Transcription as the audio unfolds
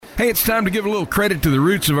Hey, it's time to give a little credit to the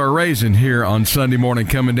roots of our raising here on Sunday Morning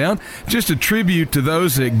Coming Down. Just a tribute to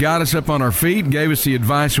those that got us up on our feet, gave us the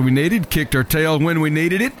advice we needed, kicked our tail when we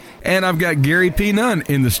needed it. And I've got Gary P. Nunn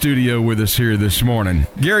in the studio with us here this morning.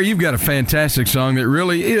 Gary, you've got a fantastic song that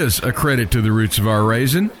really is a credit to the roots of our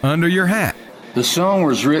raising, Under Your Hat. The song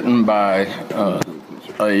was written by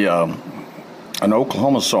an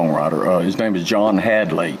Oklahoma songwriter. His name is John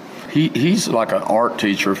Hadley. He's like an art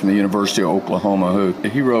teacher from the University of Oklahoma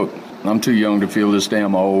he wrote I'm Too Young to Feel This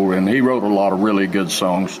Damn Old, and he wrote a lot of really good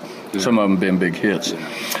songs. Yeah. Some of them been big hits.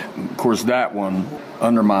 Of course, that one,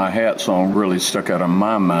 Under My Hat song, really stuck out in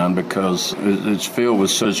my mind because it's filled with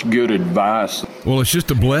such good advice. Well, it's just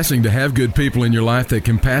a blessing to have good people in your life that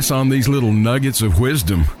can pass on these little nuggets of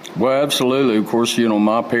wisdom. Well, absolutely. Of course,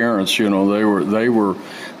 my parents, they were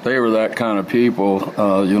that kind of people.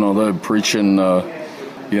 They were preaching,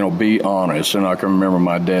 be honest. And I can remember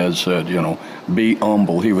my dad said, be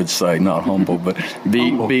humble. He would say, not humble, but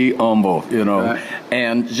be humble. Right.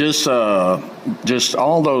 And just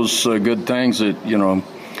all those good things that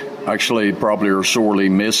actually probably are sorely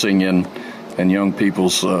missing in young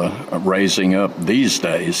people's raising up these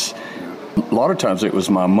days. A lot of times it was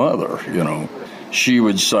my mother. She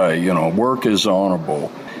would say, work is honorable.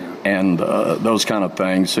 And those kind of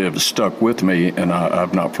things have stuck with me, and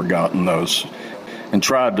I've not forgotten those. And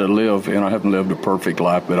tried to live, I haven't lived a perfect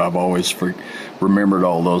life, but I've always remembered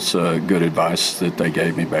all those good advice that they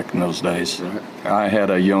gave me back in those days. Right. I had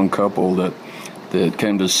a young couple that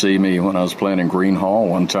came to see me when I was playing in Green Hall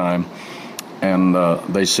one time, and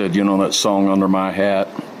they said, that song Under My Hat,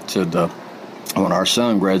 said when our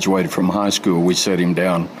son graduated from high school, we set him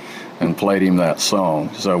down and played him that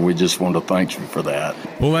song. So we just wanted to thank you for that.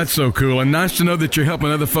 Well, that's so cool, and nice to know that you're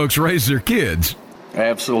helping other folks raise their kids.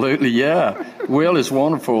 Absolutely, yeah. Well, it's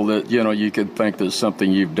wonderful that, you could think that something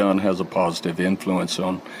you've done has a positive influence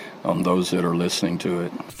on those that are listening to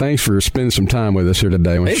it. Thanks for spending some time with us here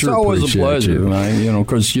today. It's always a pleasure, man,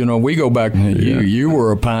 because, we go back, you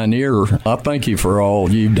were a pioneer. I thank you for all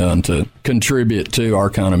you've done to contribute to our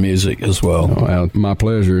kind of music as well. Oh, well, my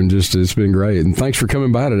pleasure, and it's been great. And thanks for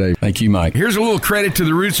coming by today. Thank you, Mike. Here's a little credit to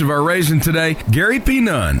the roots of our raising today. Gary P.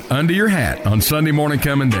 Nunn, Under Your Hat, on Sunday Morning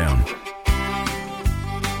Coming Down.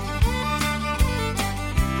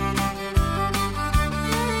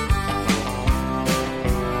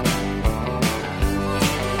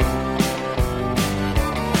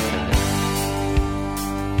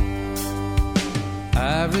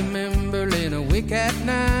 I remember laying awake at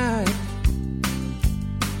night,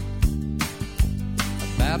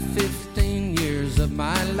 about 15 years of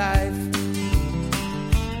my life,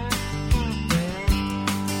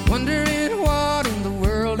 wondering what in the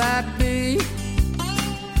world I'd be,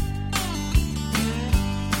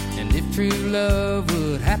 and if true love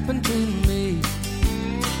would happen to me.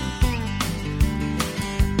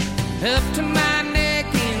 Up to my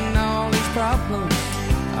neck in all these problems,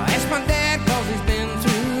 I asked my dad, cause he's been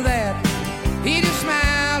through that. He just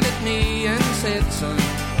smiled at me and said, son,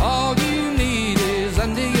 all you need is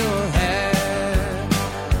under your hat.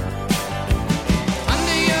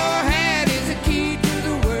 Under your hat is the key to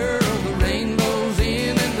the world. The rainbow's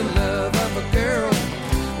in and the love of a girl.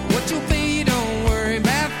 What you'll be, don't worry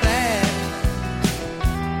about that.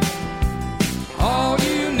 All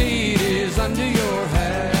you need is under your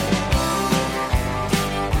hat.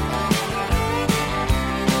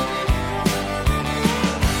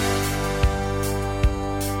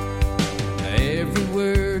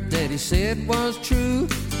 He said was true.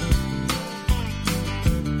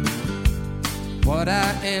 What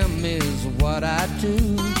I am is what I do.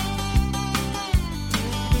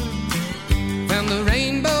 Found the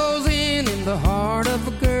rainbows in the heart of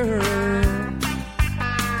a girl.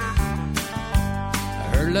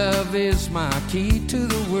 Her love is my key to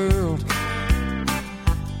the world.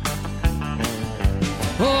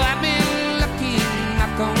 Oh, I've been lucky,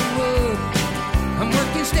 knock on wood. I'm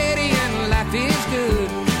working steady and life is good.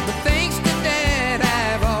 But thanks to Dad,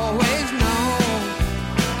 I've always known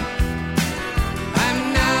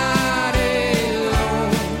I'm not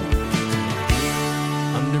alone.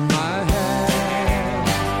 Under my hat,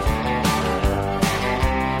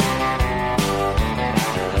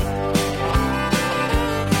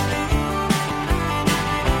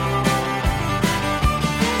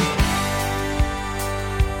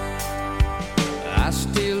 I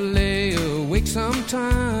still lay awake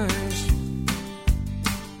sometimes.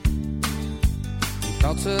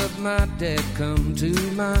 Thoughts of my dad come to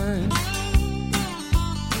mind.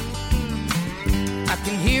 I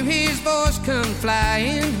can hear his voice come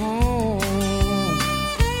flying home.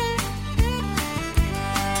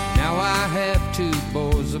 Now I have two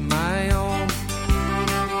boys of my own.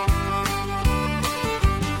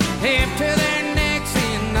 Hip to their necks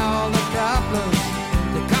in all the problems.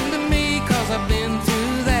 They come to me 'cause I've been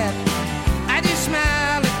through that. I just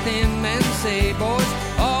smile at them and say, boys,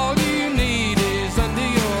 all you need is under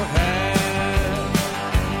your hat.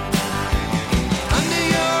 Under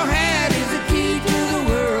your hat is the key to the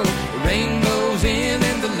world. The rainbows in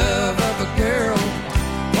and the love of a girl.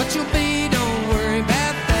 What you'll be, don't worry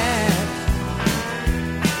about that.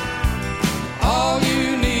 All you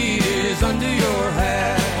need is under your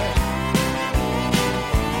hat.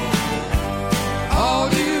 All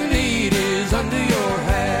you need is under your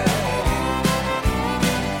hat.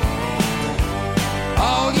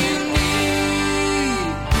 All you need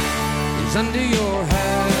is under your hat.